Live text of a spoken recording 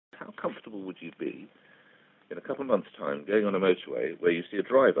how comfortable would you be in a couple of months' time going on a motorway where you see a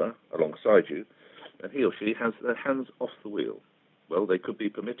driver alongside you and he or she has their hands off the wheel? Well, they could be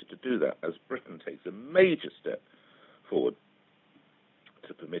permitted to do that as Britain takes a major step forward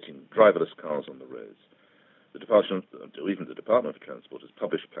to permitting driverless cars on the roads. The Department for Transport has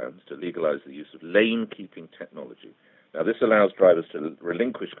published plans to legalise the use of lane-keeping technology. Now, this allows drivers to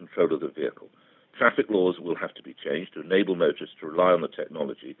relinquish control of the vehicle. Traffic laws will have to be changed to enable motorists to rely on the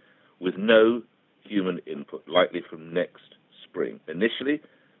technology with no human input, likely from next spring. Initially,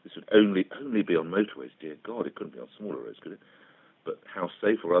 this would only be on motorways. Dear God, it couldn't be on smaller roads, could it? But how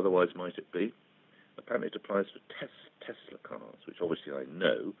safe or otherwise might it be? Apparently it applies for Tesla cars, which obviously I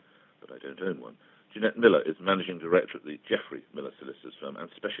know, but I don't own one. Jeanette Miller is Managing Director at the Jeffrey Miller Solicitors firm and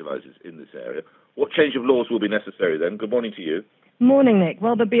specialises in this area. What change of laws will be necessary then? Good morning to you. Morning, Nick.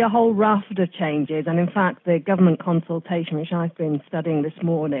 Well, there'll be a whole raft of changes, and in fact, the government consultation, which I've been studying this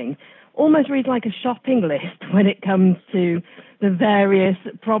morning, almost reads like a shopping list when it comes to the various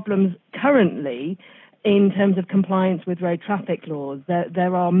problems currently in terms of compliance with road traffic laws.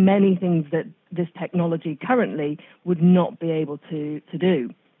 There are many things that this technology currently would not be able to do.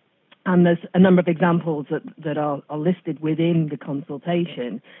 And there's a number of examples that are listed within the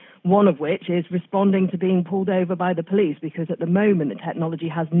consultation, one of which is responding to being pulled over by the police, because at the moment the technology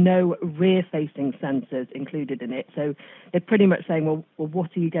has no rear-facing sensors included in it. So they're pretty much saying, well,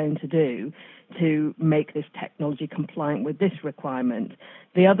 what are you going to do to make this technology compliant with this requirement?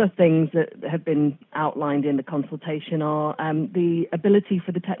 The other things that have been outlined in the consultation are the ability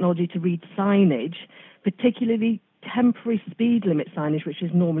for the technology to read signage, particularly temporary speed limit signage, which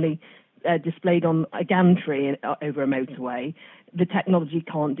is normally displayed on a gantry over a motorway. The technology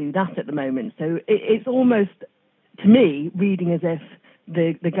can't do that at the moment. So it's almost, to me, reading as if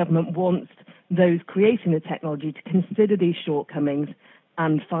the government wants those creating the technology to consider these shortcomings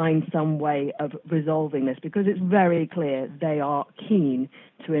and find some way of resolving this, because it's very clear they are keen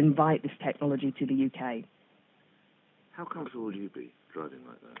to invite this technology to the UK. How comfortable would you be driving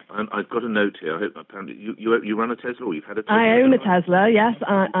like that? I've got a note here. I hope apparently you run a Tesla, or you've had a Tesla? I own a Tesla, yes.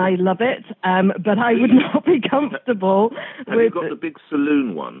 I love it, but I would not be comfortable. Have you got the big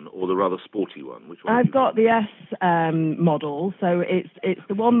saloon one or the rather sporty one? Which one? I've got the S model, so it's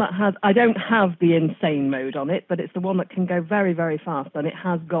the one that has. I don't have the insane mode on it, but it's the one that can go very, very fast, and it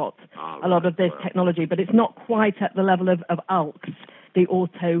has got a lot of this technology, but it's not quite at the level of ALKS, the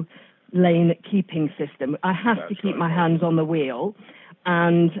auto lane keeping system. I have to keep my hands on the wheel,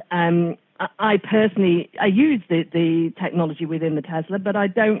 and I personally use the technology within the Tesla, but I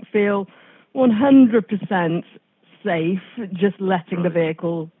don't feel 100% safe just letting the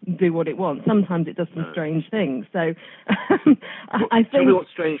vehicle do what it wants. Sometimes it does some strange things. So I think. Tell me what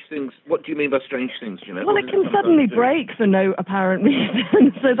strange things. What do you mean by strange things, Jeanette? Well, it can suddenly brake for no apparent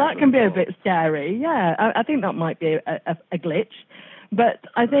reason, so that can be a bit scary. Yeah, I think that might be a glitch. But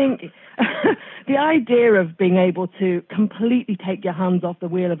I think the idea of being able to completely take your hands off the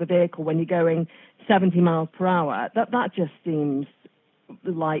wheel of a vehicle when you're going 70 miles per hour, that just seems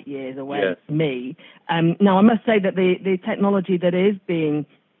light years away to me. Now, I must say that the technology that is being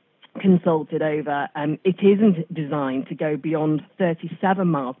consulted over, it isn't designed to go beyond 37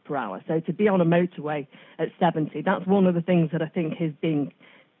 miles per hour. So to be on a motorway at 70, that's one of the things that I think is being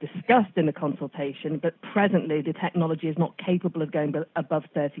discussed in the consultation, but presently the technology is not capable of going above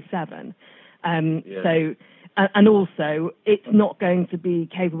 37. So, and also it's not going to be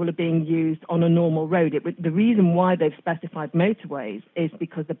capable of being used on a normal road. The reason why they've specified motorways is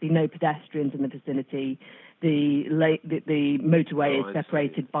because there'd be no pedestrians in the vicinity. The motorway is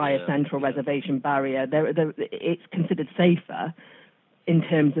separated by a central reservation barrier. It's considered safer in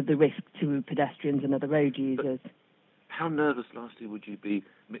terms of the risk to pedestrians and other road users. How nervous, lastly, would you be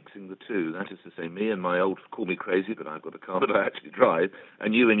mixing the two? That is to say, me and my old, call me crazy, but I've got a car that I actually drive,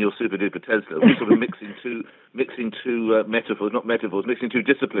 and you and your super-duper Tesla, we're sort of mixing two metaphors, not metaphors, mixing two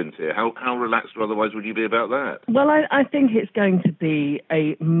disciplines here. How relaxed or otherwise would you be about that? Well, I think it's going to be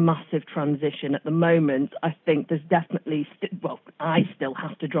a massive transition. At the moment, I think there's definitely, I still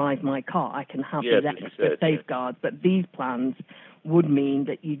have to drive my car. I can have these extra safeguards, but these plans would mean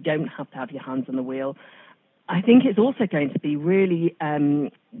that you don't have to have your hands on the wheel. I think it's also going to be really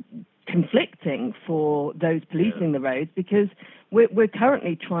conflicting for those policing the roads, because we're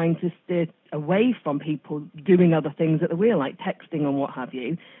currently trying to steer away from people doing other things at the wheel, like texting and what have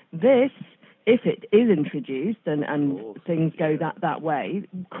you. This, if it is introduced and things go that way,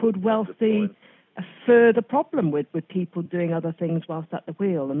 could well see a further problem with people doing other things whilst at the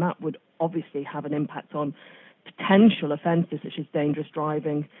wheel, and that would obviously have an impact on potential offences such as dangerous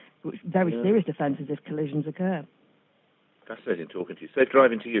driving, very serious offences if collisions occur. Fascinating talking to you. Safe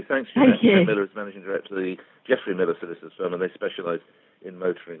driving to you. Thanks, Thank you. Jeanette Miller is Managing Director of the Jeffrey Miller Solicitors Firm, and they specialise in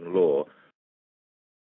motoring law.